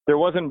there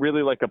wasn't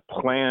really like a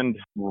planned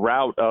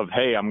route of,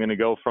 hey, I'm going to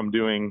go from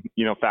doing,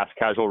 fast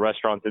casual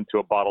restaurants into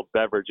a bottled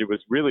beverage. It was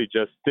really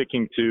just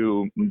sticking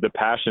to the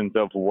passions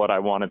of what I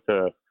wanted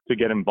to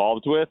get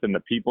involved with and the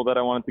people that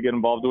I wanted to get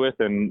involved with.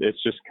 And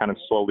it's just kind of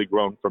slowly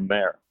grown from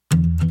there.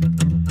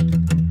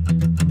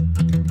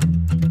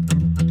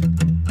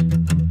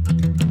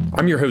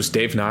 I'm your host,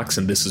 Dave Knox,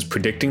 and this is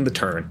Predicting the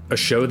Turn, a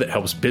show that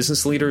helps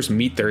business leaders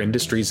meet their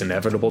industry's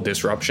inevitable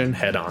disruption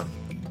head on.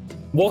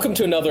 Welcome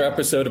to another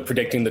episode of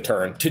Predicting the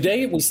Turn.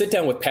 Today, we sit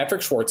down with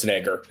Patrick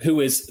Schwarzenegger,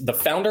 who is the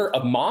founder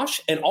of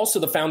Mosh and also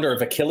the founder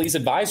of Achilles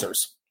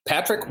Advisors.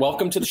 Patrick,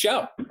 welcome to the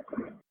show.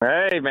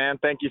 Hey, man.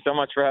 Thank you so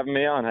much for having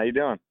me on. How you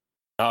doing?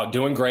 Oh,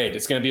 doing great.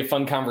 It's going to be a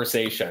fun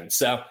conversation.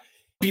 So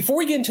before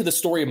we get into the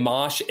story of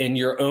Mosh and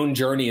your own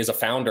journey as a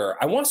founder,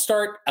 I want to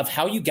start of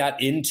how you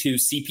got into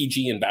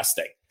CPG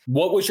investing.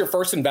 What was your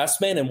first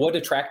investment and what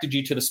attracted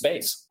you to the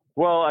space?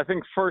 Well, I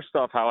think first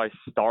off, how I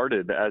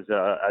started as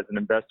an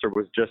investor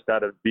was just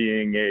out of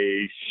being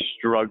a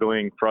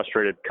struggling,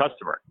 frustrated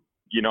customer.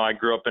 I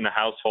grew up in a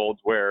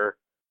household where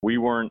we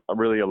weren't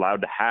really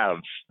allowed to have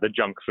the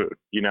junk food.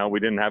 We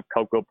didn't have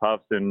Cocoa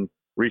Puffs and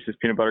Reese's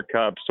Peanut Butter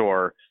Cups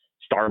or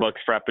Starbucks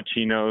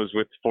Frappuccinos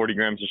with 40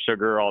 grams of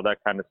sugar, all that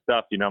kind of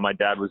stuff. My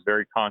dad was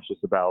very conscious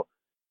about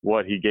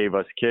what he gave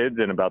us kids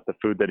and about the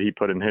food that he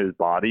put in his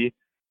body.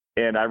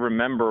 And I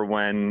remember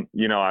when,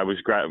 I was,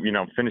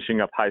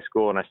 finishing up high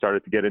school and I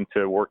started to get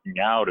into working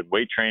out and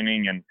weight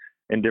training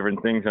and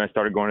different things. And I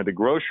started going to the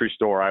grocery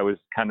store. I was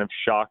kind of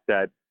shocked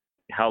at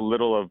how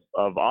little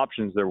of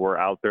options there were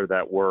out there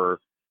that were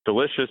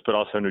delicious, but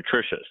also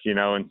nutritious,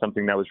 and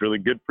something that was really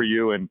good for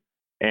you.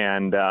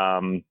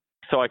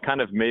 So I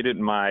kind of made it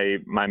my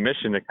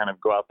mission to kind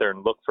of go out there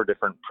and look for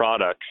different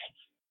products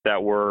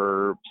that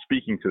were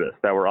speaking to this,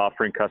 that were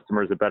offering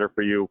customers a better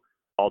for you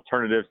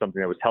alternative,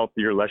 something that was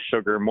healthier, less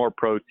sugar, more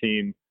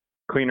protein,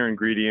 cleaner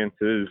ingredients,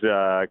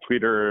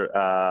 cleaner,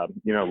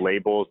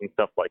 labels and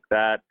stuff like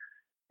that.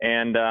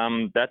 And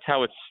that's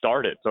how it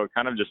started. So it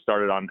kind of just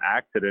started on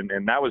accident.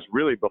 And that was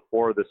really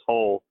before this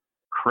whole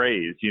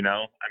craze, I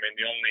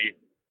mean,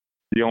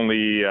 the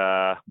only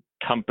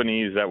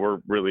companies that were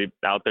really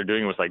out there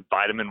doing it was like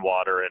Vitamin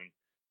Water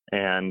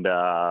and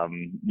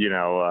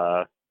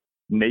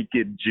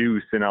Naked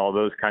Juice and all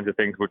those kinds of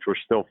things, which were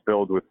still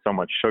filled with so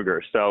much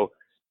sugar. So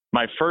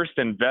my first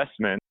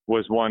investment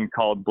was one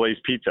called Blaze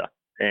Pizza.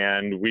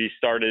 And we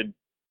started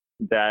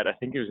that, I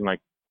think it was in like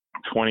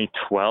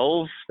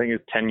 2012. I think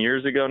it's 10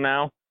 years ago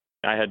now.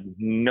 I had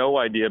no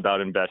idea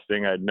about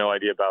investing. I had no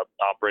idea about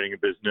operating a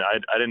business.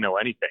 I didn't know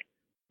anything,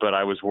 but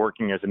I was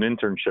working as an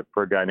internship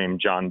for a guy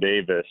named John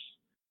Davis.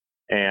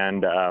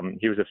 And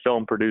he was a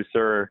film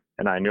producer,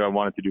 and I knew I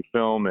wanted to do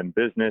film and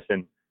business.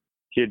 And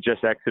he had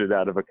just exited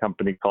out of a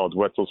company called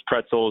Wetzel's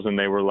Pretzels, and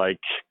they were like,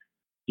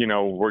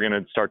 we're going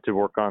to start to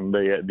work on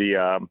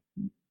the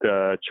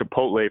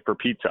Chipotle for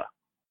pizza,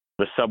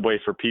 the Subway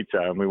for pizza.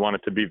 And we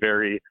wanted to be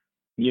very,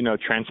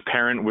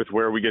 transparent with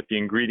where we get the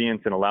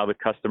ingredients and allow the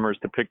customers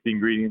to pick the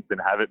ingredients and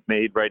have it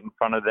made right in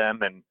front of them.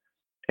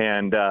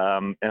 And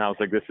I was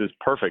like, this is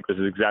perfect. This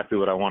is exactly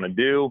what I want to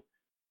do.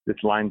 This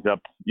lines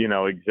up,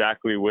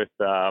 exactly with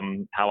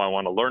how I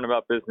want to learn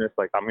about business.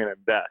 Like, I'm going to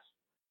invest.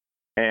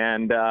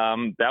 And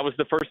that was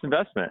the first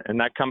investment.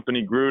 And that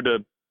company grew to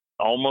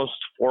almost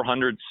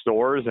 400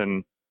 stores.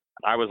 And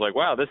I was like,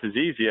 wow, this is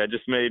easy. I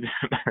just made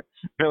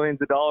millions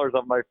of dollars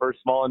on my first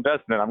small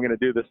investment. I'm going to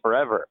do this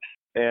forever.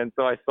 And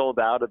so I sold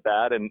out of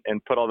that and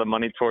put all the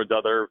money towards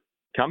other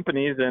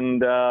companies.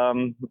 And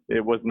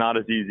it was not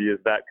as easy as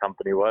that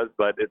company was,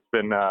 but it's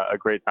been a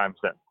great time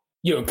since.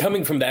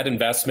 Coming from that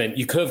investment,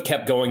 you could have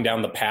kept going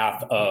down the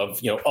path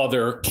of,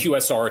 other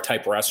QSR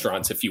type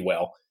restaurants, if you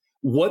will.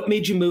 What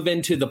made you move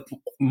into the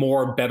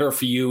more better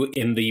for you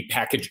in the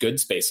packaged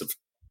goods space?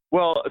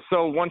 Well,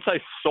 so once I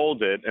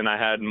sold it and I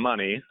had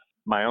money,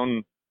 my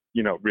own,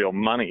 real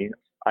money,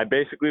 I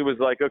basically was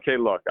like, okay,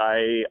 look,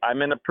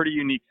 I'm in a pretty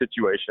unique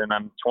situation.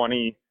 I'm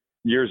 20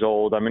 years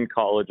old. I'm in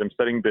college. I'm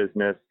studying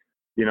business.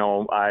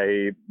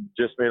 I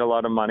just made a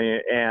lot of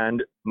money,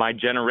 and my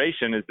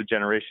generation is the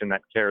generation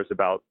that cares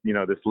about,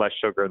 this less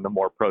sugar and the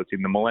more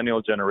protein. The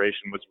millennial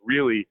generation was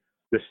really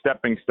the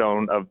stepping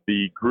stone of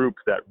the group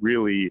that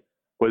really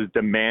was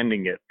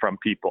demanding it from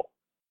people.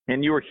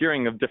 And you were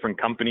hearing of different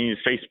companies,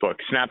 Facebook,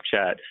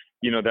 Snapchat,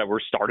 that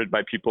were started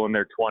by people in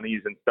their 20s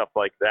and stuff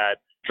like that,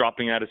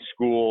 dropping out of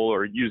school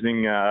or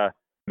using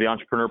the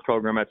entrepreneur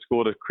program at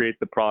school to create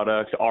the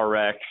product,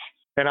 RX.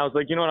 And I was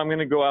like, I'm going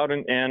to go out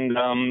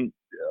and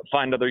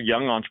find other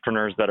young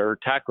entrepreneurs that are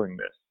tackling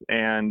this.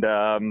 And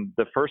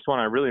the first one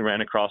I really ran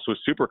across was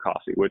Super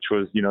Coffee, which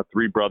was,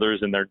 three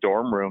brothers in their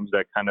dorm rooms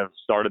that kind of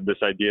started this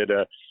idea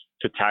to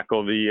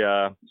tackle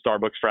the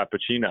Starbucks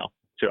Frappuccino,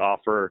 to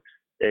offer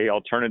a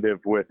alternative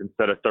with,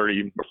 instead of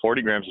 30 or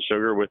 40 grams of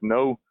sugar, with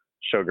no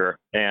sugar,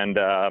 and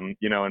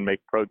and make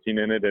protein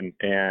in it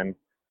and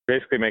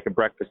basically make a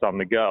breakfast on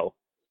the go.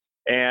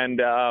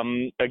 And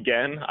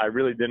again, I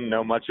really didn't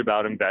know much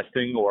about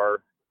investing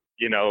or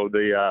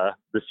the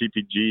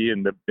CPG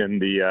and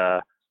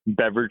the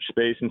beverage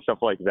space and stuff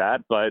like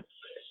that. But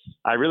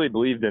I really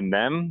believed in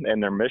them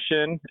and their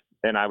mission,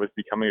 and I was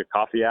becoming a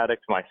coffee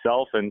addict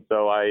myself. And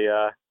so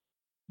I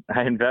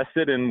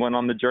invested and went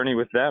on the journey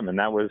with them. And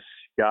that was,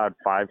 God,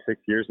 5-6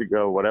 years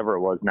ago, whatever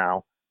it was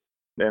now.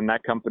 And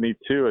that company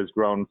too has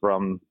grown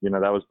from, that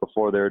was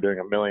before they were doing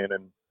 $1 million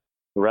in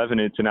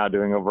revenue to now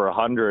doing over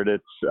 100.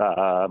 It's,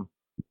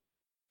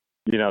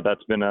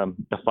 that's been a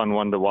fun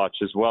one to watch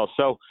as well.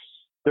 So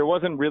there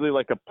wasn't really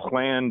like a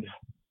planned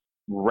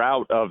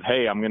route of,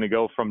 hey, I'm going to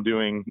go from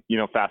doing,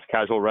 fast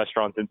casual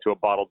restaurants into a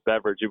bottled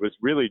beverage. It was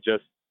really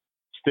just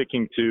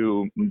sticking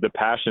to the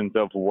passions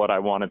of what I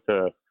wanted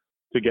to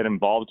get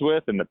involved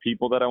with and the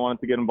people that I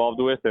wanted to get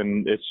involved with.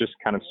 And it's just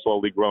kind of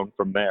slowly grown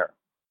from there.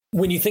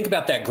 When you think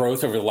about that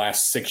growth over the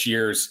last 6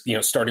 years,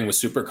 starting with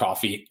Super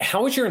Coffee,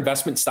 how has your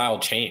investment style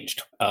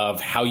changed of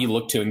how you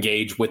look to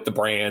engage with the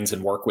brands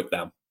and work with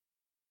them?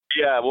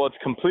 Yeah, well, it's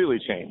completely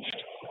changed.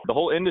 The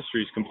whole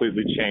industry's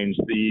completely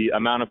changed. The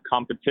amount of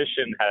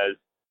competition has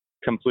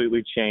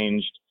completely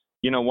changed.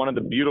 One of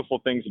the beautiful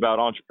things about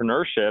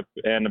entrepreneurship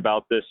and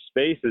about this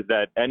space is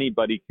that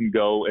anybody can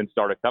go and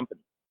start a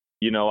company.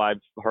 I've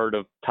heard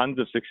of tons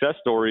of success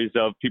stories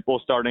of people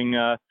starting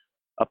a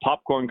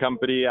popcorn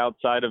company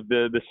outside of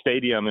the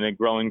stadium and it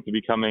growing to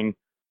becoming,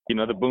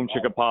 the Boom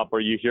Chicka Pop, or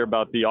you hear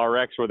about the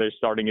RX where they're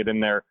starting it in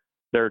their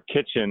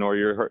kitchen, or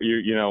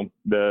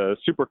the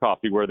Super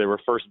Coffee where they were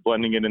first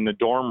blending it in the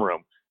dorm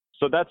room.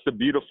 So that's the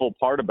beautiful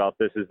part about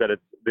this, is that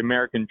the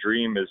American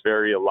dream is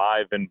very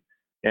alive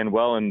and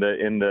well in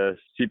the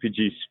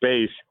CPG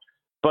space,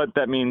 but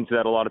that means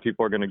that a lot of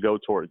people are going to go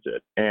towards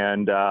it.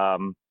 And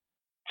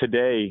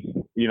today,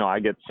 I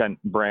get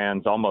sent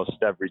brands almost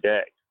every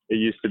day. It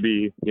used to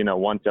be,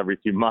 once every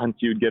few months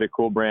you'd get a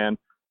cool brand.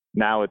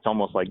 Now it's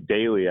almost like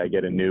daily I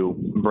get a new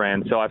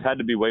brand. So I've had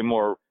to be way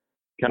more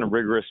kind of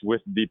rigorous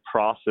with the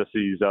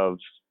processes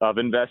of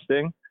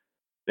investing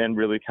and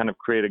really kind of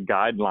create a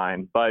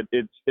guideline. But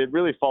it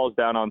really falls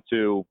down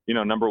onto,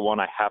 number one,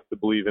 I have to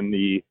believe in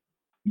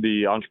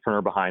the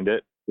entrepreneur behind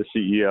it, the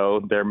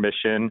CEO, their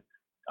mission.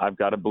 I've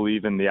got to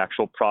believe in the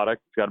actual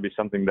product. It's got to be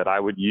something that I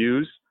would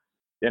use.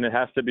 And it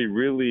has to be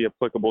really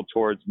applicable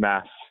towards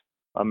mass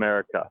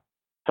America,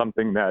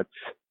 something that's,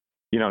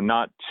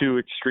 not too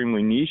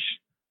extremely niche,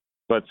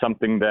 but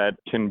something that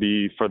can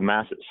be for the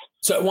masses.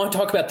 So I want to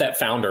talk about that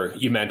founder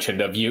you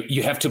mentioned of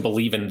you have to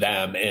believe in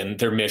them and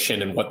their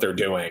mission and what they're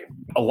doing.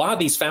 A lot of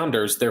these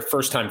founders, they're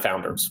first-time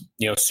founders.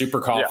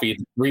 Super Coffee,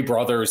 three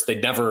brothers, they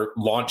never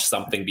launched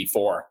something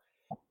before.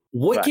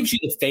 What gives you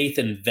the faith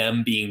in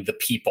them being the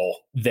people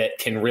that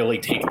can really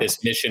take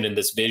this mission and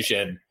this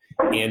vision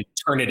and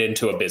turn it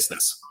into a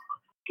business?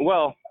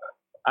 Well,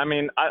 I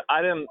mean,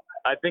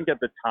 I think at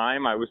the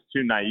time I was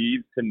too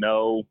naive to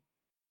know,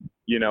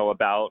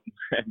 about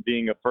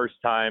being a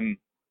first-time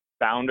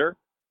founder,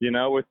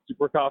 with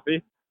Super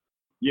Coffee,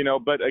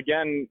 but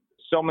again,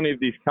 so many of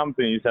these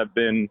companies have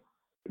been,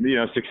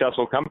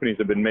 successful companies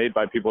have been made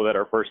by people that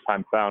are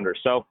first-time founders.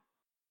 So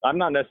I'm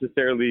not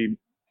necessarily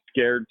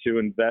scared to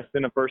invest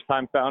in a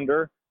first-time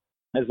founder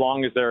as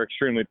long as they're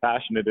extremely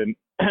passionate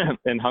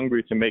and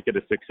hungry to make it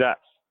a success.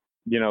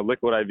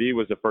 Liquid IV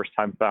was a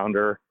first-time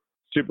founder.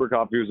 Super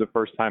Coffee was a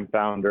first-time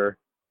founder.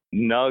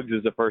 Nugs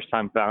is a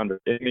first-time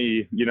founder.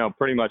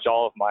 Pretty much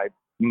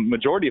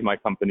majority of my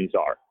companies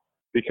are,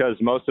 because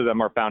most of them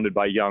are founded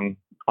by young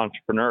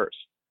entrepreneurs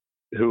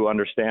who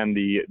understand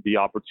the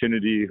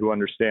opportunity, who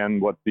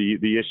understand what the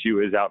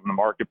issue is out in the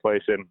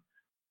marketplace and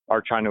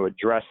are trying to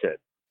address it.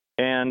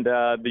 And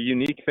the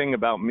unique thing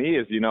about me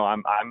is,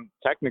 I'm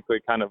technically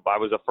I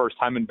was a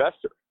first-time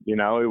investor. It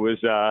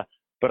was,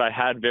 but I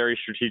had very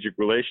strategic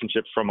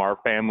relationships from our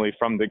family,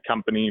 from the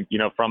company,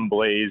 from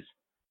Blaze,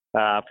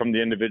 from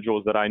the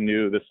individuals that I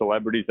knew, the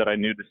celebrities that I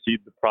knew to seed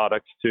the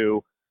products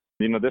to.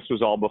 This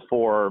was all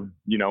before,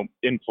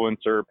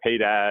 influencer,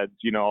 paid ads,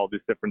 all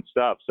this different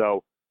stuff.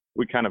 So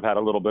we kind of had a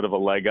little bit of a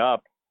leg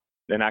up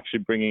in actually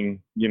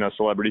bringing,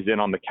 celebrities in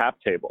on the cap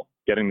table,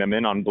 getting them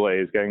in on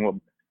Blaze, getting,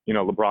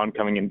 LeBron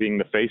coming in, being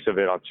the face of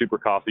it on Super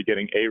Coffee,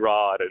 getting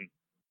A-Rod and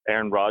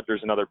Aaron Rodgers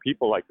and other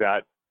people like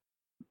that.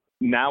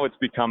 Now it's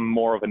become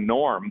more of a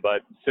norm,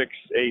 but 6,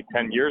 8,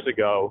 10 years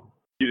ago,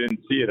 you didn't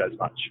see it as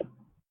much.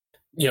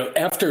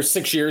 After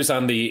 6 years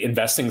on the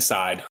investing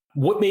side,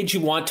 what made you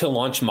want to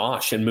launch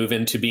Mosh and move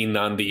into being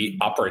on the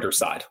operator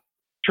side?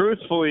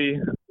 Truthfully,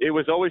 it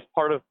was always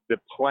part of the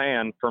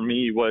plan for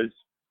me was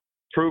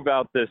prove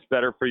out this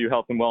better for you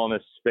health and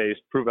wellness space,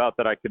 prove out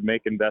that I could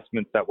make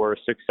investments that were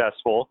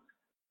successful,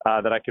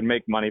 that I could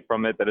make money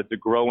from it, that it's a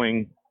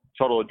growing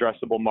total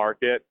addressable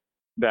market,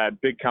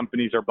 that big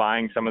companies are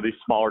buying some of these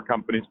smaller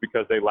companies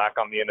because they lack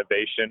on the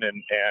innovation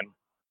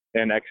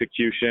and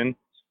execution.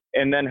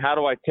 And then how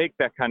do I take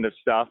that kind of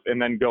stuff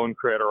and then go and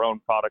create our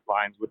own product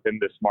lines within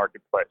this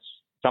marketplace?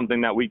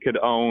 Something that we could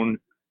own,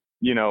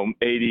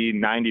 80,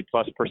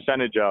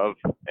 90+% of,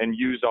 and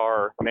use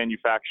our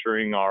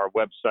manufacturing, our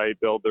website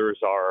builders,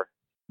 our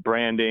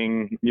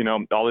branding,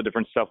 all the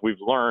different stuff we've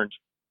learned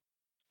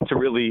to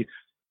really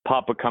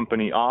pop a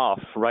company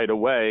off right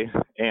away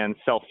and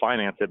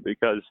self-finance it.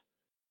 Because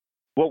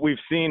what we've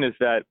seen is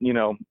that,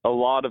 a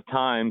lot of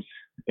times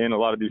in a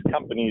lot of these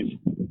companies,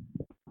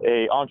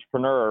 a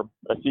entrepreneur,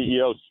 a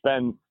CEO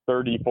spends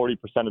 30-40%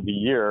 of the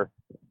year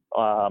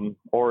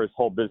or his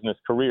whole business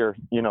career,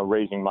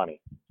 raising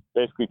money,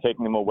 basically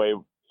taking them away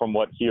from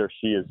what he or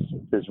she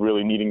is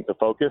really needing to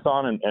focus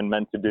on and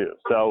meant to do.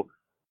 So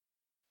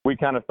we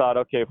kind of thought,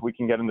 okay, if we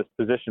can get in this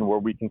position where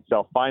we can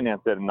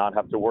self-finance it and not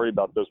have to worry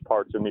about those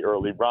parts in the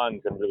early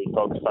runs and really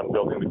focus on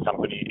building the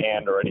company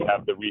and already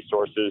have the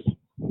resources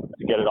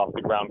to get it off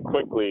the ground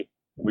quickly,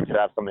 we could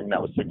have something that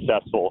was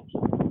successful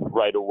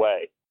right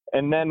away.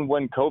 And then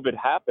when COVID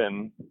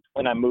happened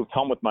and I moved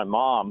home with my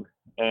mom,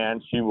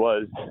 and she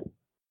was,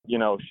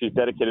 she's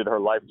dedicated her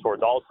life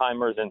towards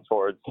Alzheimer's and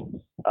towards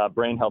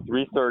brain health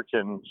research.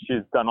 And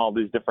she's done all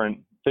these different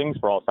things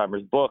for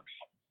Alzheimer's: books,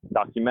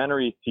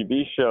 documentaries,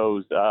 TV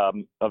shows,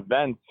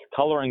 events,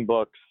 coloring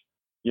books,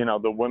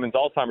 the women's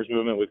Alzheimer's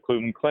movement with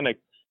Cleveland Clinic.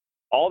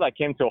 All that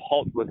came to a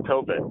halt with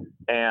COVID.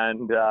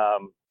 And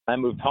I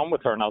moved home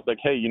with her, and I was like,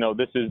 hey,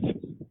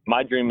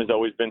 my dream has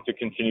always been to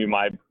continue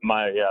my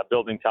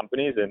building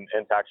companies and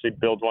to actually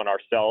build one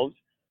ourselves.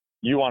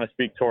 You want to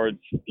speak towards,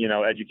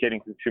 educating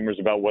consumers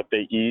about what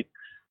they eat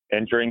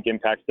and drink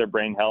impacts their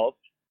brain health.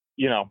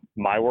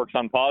 My work's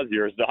on pause,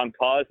 yours is on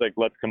pause. Like,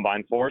 let's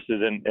combine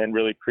forces and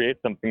really create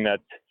something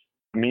that's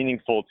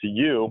meaningful to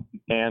you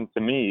and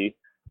to me,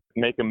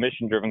 make a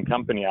mission-driven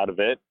company out of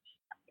it,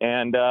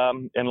 and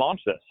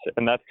launch this.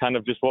 And that's kind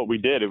of just what we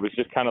did. It was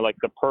just kind of like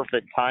the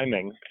perfect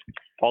timing,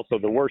 also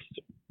the worst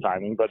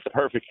timing, but the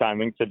perfect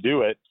timing to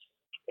do it.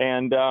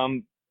 And,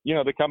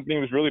 the company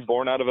was really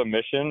born out of a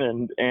mission,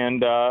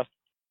 and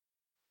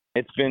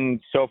it's been,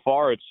 so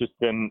far, it's just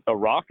been a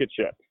rocket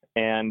ship.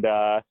 And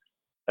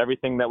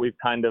everything that we've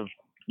kind of,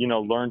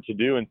 learned to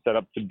do and set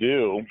up to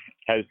do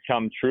has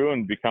come true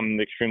and become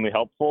extremely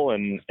helpful,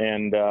 and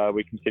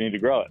we continue to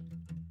grow it.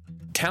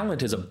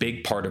 Talent is a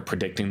big part of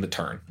Predicting the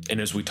Turn.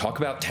 And as we talk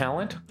about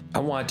talent, I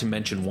wanted to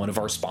mention one of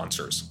our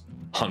sponsors,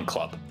 Hunt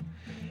Club.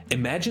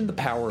 Imagine the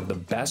power of the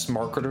best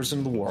marketers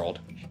in the world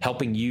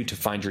helping you to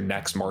find your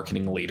next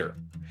marketing leader.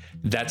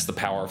 That's the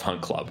power of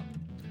Hunt Club.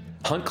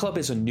 Hunt Club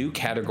is a new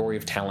category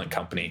of talent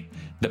company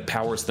that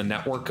powers the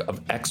network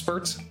of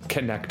experts,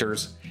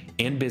 connectors,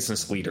 and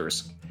business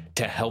leaders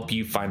to help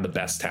you find the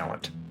best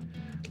talent.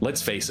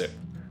 Let's face it,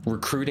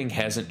 recruiting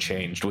hasn't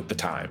changed with the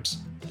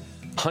times.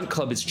 Hunt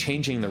Club is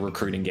changing the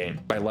recruiting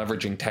game by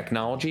leveraging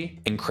technology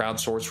and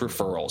crowdsource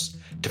referrals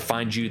to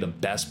find you the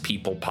best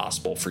people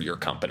possible for your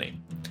company.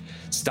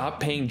 Stop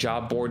paying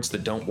job boards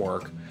that don't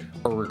work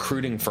or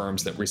recruiting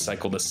firms that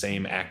recycle the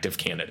same active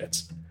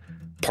candidates.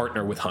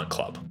 Partner with Hunt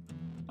Club.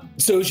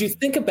 So as you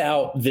think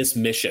about this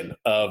mission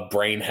of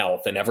brain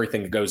health and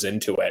everything that goes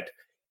into it,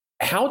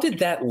 how did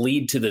that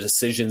lead to the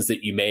decisions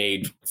that you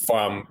made,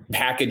 from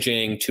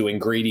packaging to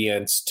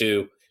ingredients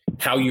to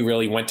how you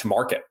really went to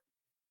market?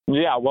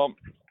 Yeah, well,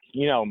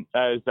 we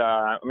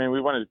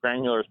went as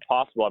granular as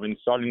possible. I mean,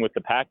 starting with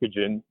the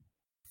packaging,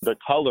 the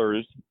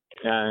colors,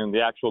 and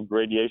the actual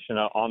gradation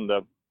on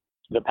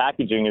the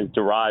packaging is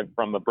derived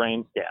from a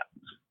brain scan.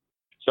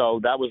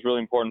 So that was really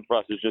important for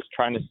us, is just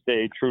trying to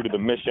stay true to the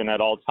mission at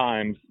all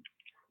times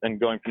and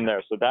going from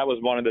there. So that was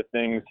one of the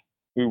things.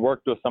 We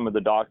worked with some of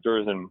the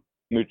doctors and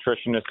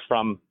nutritionists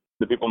from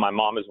the people my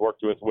mom has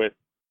worked with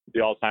the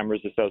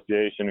Alzheimer's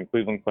Association and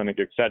Cleveland Clinic,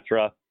 et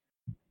cetera.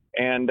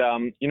 And,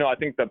 I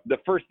think the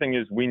first thing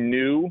is we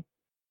knew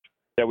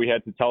that we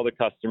had to tell the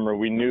customer,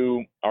 we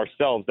knew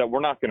ourselves that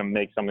we're not going to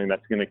make something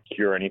that's going to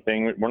cure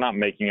anything. We're not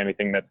making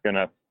anything that's going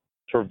to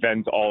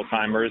prevent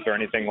Alzheimer's or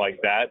anything like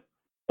that.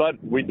 But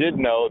we did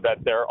know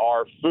that there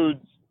are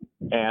foods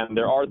and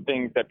there are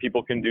things that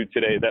people can do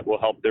today that will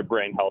help their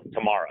brain health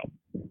tomorrow.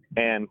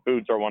 And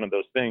foods are one of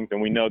those things.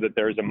 And we know that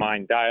there's a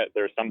mind diet.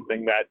 There's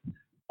something that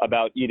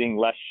about eating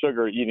less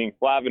sugar, eating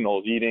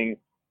flavanols, eating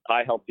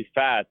high healthy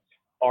fats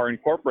are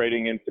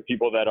incorporating into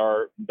people that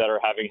are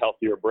having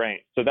healthier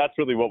brains. So that's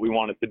really what we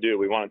wanted to do.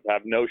 We wanted to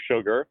have no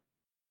sugar.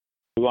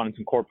 We wanted to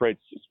incorporate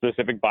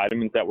specific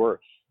vitamins that were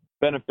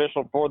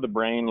beneficial for the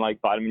brain, like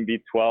vitamin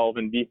B12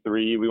 and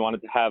B3. We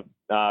wanted to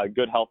have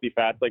good healthy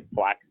fats like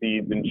flax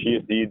seeds and chia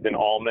seeds and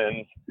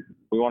almonds.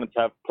 We wanted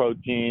to have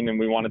protein, and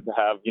we wanted to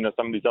have,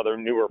 some of these other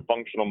newer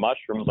functional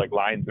mushrooms like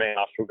lion's mane,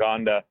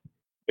 ashwagandha,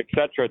 et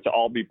cetera, to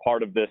all be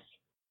part of this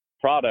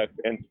product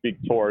and speak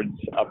towards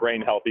a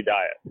brain healthy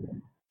diet.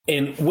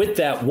 And with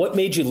that, what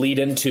made you lead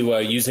into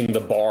using the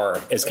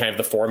bar as kind of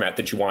the format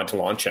that you wanted to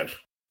launch in?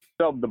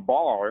 So the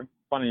bar,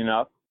 funny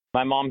enough,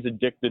 my mom's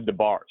addicted to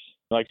bars.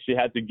 Like, she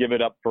had to give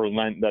it up for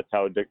Lent. That's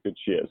how addicted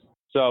she is.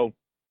 So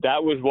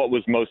that was what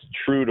was most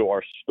true to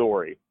our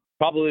story.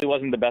 Probably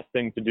wasn't the best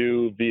thing to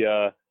do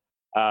via,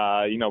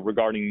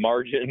 regarding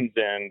margins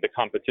and the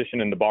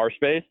competition in the bar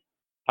space.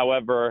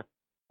 However,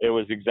 it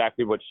was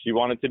exactly what she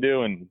wanted to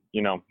do. And,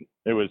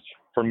 it was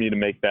for me to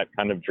make that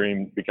kind of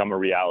dream become a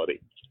reality.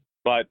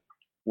 But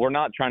we're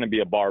not trying to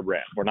be a bar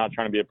brand. We're not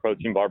trying to be a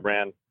protein bar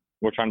brand.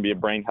 We're trying to be a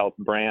brain health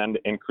brand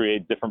and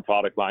create different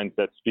product lines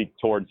that speak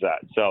towards that.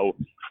 So,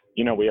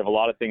 we have a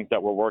lot of things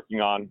that we're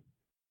working on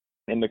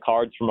in the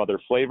cards, from other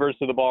flavors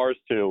to the bars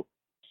to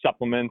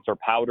supplements or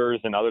powders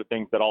and other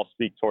things that all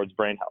speak towards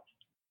brain health.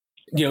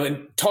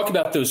 And talk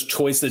about those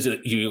choices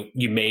that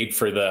you made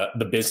for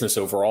the business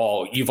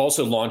overall. You've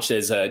also launched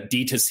as a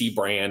D2C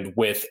brand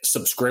with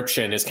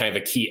subscription as kind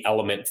of a key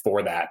element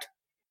for that.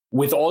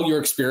 With all your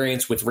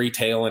experience with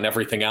retail and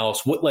everything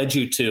else, what led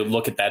you to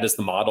look at that as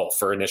the model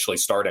for initially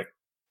starting?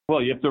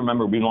 Well, you have to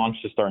remember we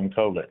launched this during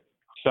COVID.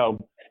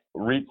 So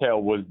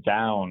retail was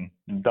down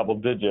double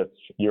digits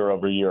year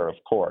over year, of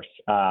course.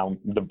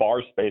 The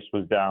bar space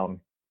was down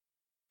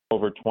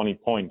over 20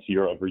 points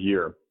year over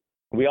year.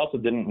 We also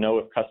didn't know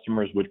if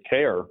customers would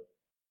care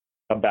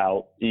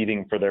about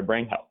eating for their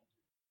brain health.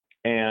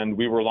 And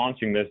we were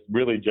launching this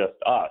really just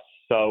us.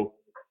 So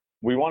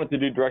we wanted to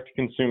do direct to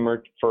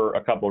consumer for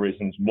a couple of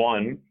reasons.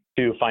 One,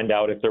 to find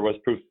out if there was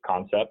proof of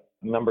concept.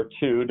 Number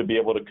two, to be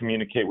able to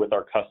communicate with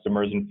our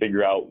customers and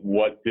figure out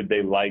what did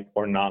they like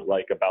or not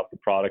like about the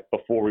product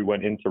before we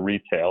went into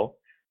retail.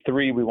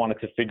 Three, we wanted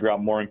to figure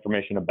out more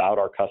information about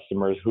our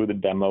customers, who the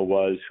demo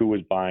was, who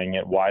was buying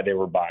it, why they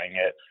were buying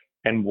it,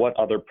 and what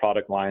other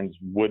product lines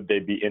would they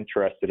be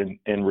interested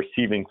in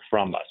receiving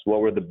from us? What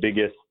were the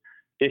biggest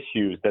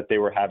issues that they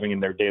were having in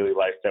their daily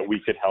life that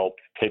we could help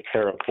take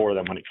care of for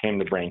them when it came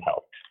to brain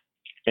health?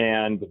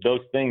 And those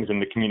things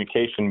and the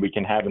communication we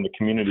can have in the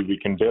community we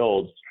can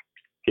build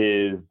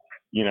is,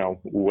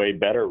 way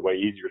better, way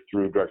easier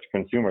through direct to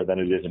consumer than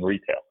it is in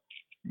retail.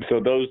 So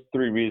those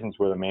three reasons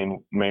were the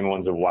main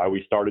ones of why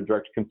we started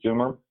direct to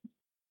consumer.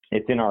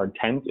 It's in our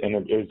intent and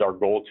it is our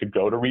goal to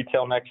go to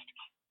retail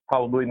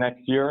probably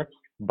next year,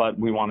 but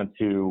we wanted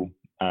to,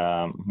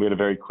 we had a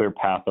very clear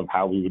path of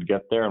how we would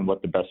get there and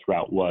what the best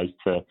route was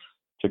to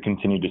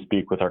continue to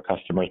speak with our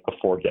customers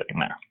before getting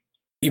there.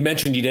 You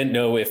mentioned you didn't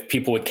know if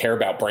people would care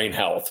about brain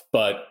health,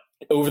 but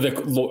over the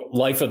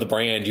life of the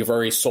brand, you've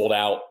already sold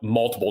out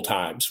multiple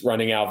times,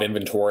 running out of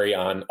inventory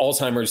on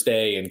Alzheimer's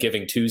Day and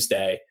Giving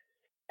Tuesday.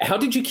 How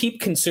did you keep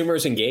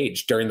consumers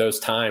engaged during those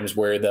times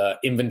where the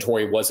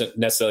inventory wasn't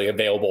necessarily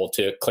available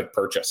to click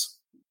purchase?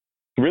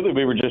 Really,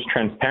 we were just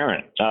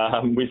transparent.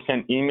 We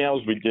sent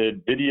emails, we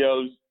did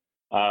videos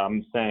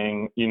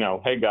saying,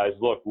 hey guys,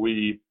 look,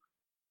 we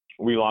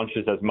launched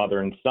this as mother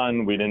and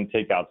son. We didn't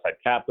take outside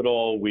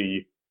capital.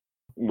 We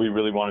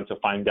really wanted to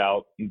find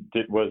out,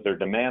 was there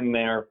demand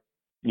there?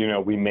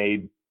 We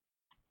made,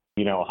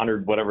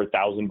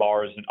 100,000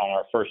 bars on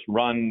our first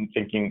run,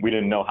 thinking we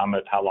didn't know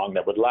how long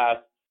that would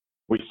last.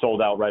 We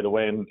sold out right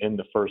away in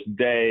the first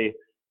day.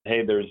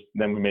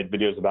 Then we made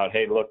videos about,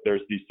 hey, look,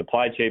 there's these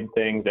supply chain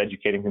things,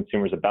 educating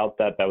consumers about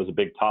that. That was a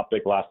big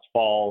topic last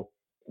fall,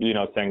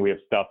 saying we have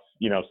stuff,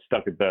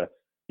 stuck at the,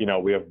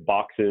 we have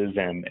boxes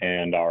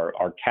and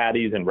our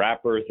caddies and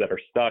wrappers that are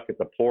stuck at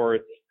the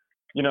ports,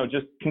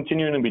 just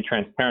continuing to be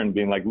transparent,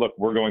 being like, look,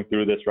 we're going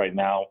through this right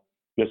now.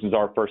 This is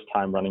our first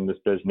time running this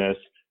business.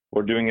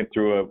 We're doing it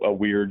through a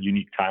weird,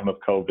 unique time of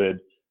COVID.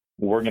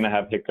 We're going to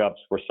have hiccups.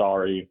 We're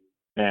sorry.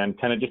 And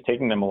kind of just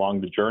taking them along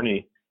the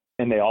journey.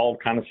 And they all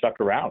kind of stuck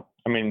around.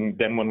 I mean,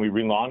 then when we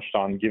relaunched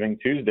on Giving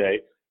Tuesday,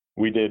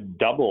 we did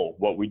double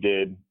what we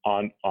did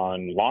on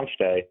launch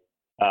day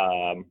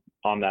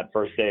on that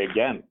first day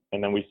again.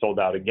 And then we sold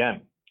out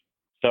again.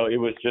 So it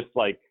was just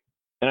like,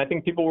 and I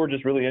think people were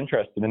just really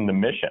interested in the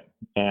mission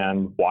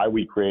and why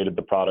we created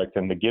the product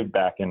and the give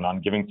back. And on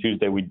Giving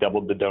Tuesday, we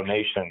doubled the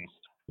donations,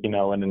 and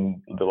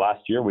in the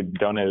last year, we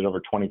donated over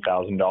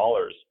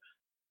 $20,000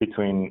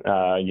 between, me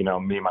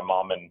and my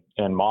mom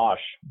and Mosh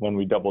when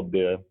we doubled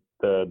the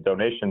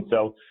donation.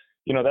 So,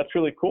 that's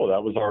really cool.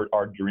 That was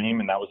our dream.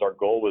 And that was our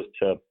goal, was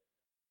to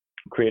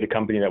create a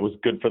company that was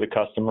good for the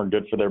customer,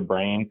 good for their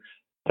brain,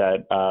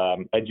 that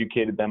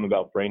educated them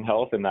about brain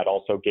health, and that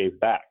also gave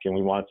back. And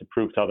we wanted to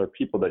prove to other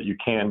people that you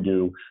can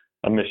do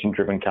a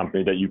mission-driven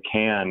company, that you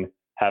can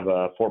have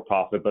a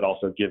for-profit, but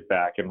also give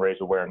back and raise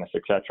awareness,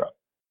 et cetera.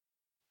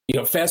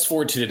 Fast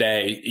forward to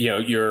today,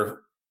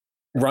 you're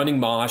running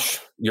Mosh,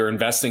 you're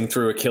investing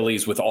through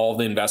Achilles with all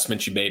the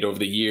investments you made over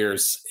the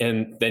years,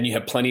 and then you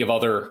have plenty of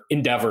other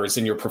endeavors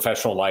in your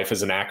professional life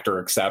as an actor,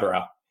 et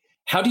cetera.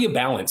 How do you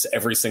balance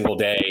every single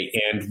day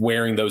and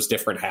wearing those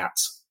different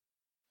hats?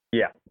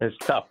 Yeah, it's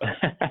tough.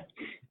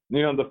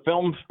 The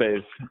film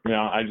space,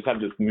 I just had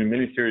this new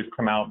miniseries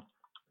come out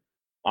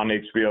on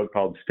HBO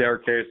called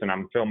Staircase, and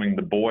I'm filming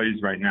The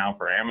Boys right now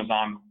for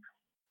Amazon.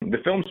 The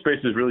film space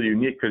is really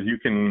unique because you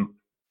can,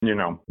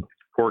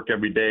 work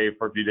every day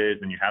for a few days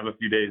and you have a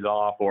few days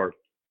off, or,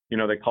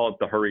 they call it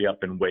the hurry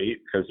up and wait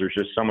because there's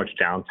just so much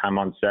downtime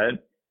on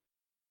set.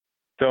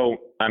 So,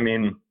 I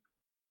mean,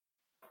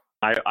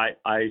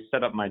 I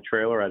set up my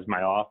trailer as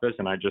my office,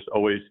 and I just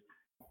always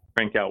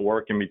crank out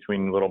work in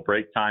between little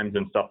break times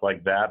and stuff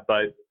like that.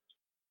 But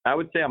I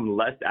would say I'm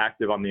less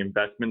active on the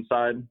investment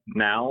side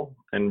now,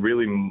 and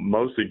really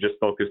mostly just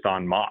focused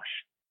on Mosh,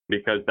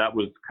 because that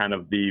was kind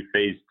of the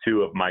phase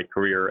 2 of my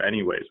career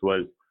anyways,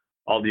 was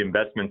all the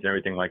investments and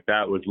everything like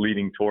that was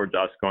leading towards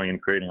us going and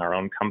creating our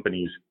own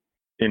companies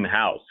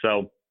in-house.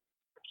 So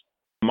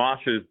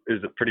Mosh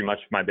is pretty much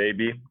my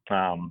baby.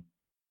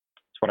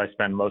 It's what I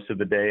spend most of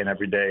the day and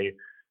every day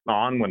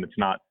on when it's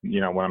not,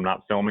 when I'm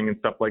not filming and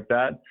stuff like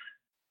that.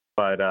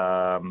 But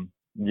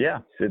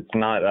it's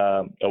not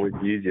always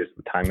the easiest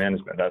with time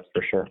management, that's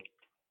for sure.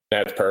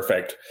 That's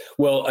perfect.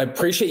 Well, I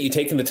appreciate you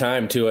taking the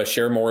time to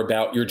share more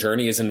about your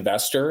journey as an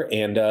investor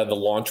and the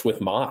launch with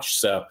Mosh.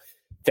 So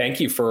thank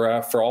you for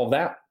all of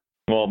that.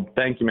 Well,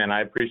 thank you, man.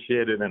 I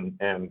appreciate it.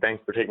 And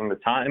thanks for taking the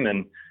time,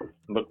 and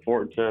look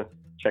forward to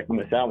checking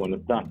this out when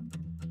it's done.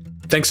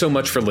 Thanks so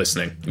much for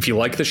listening. If you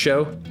like the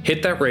show,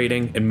 hit that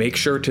rating and make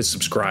sure to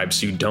subscribe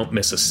so you don't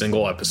miss a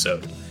single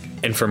episode.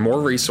 And for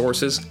more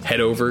resources, head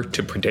over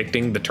to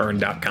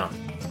predictingtheturn.com.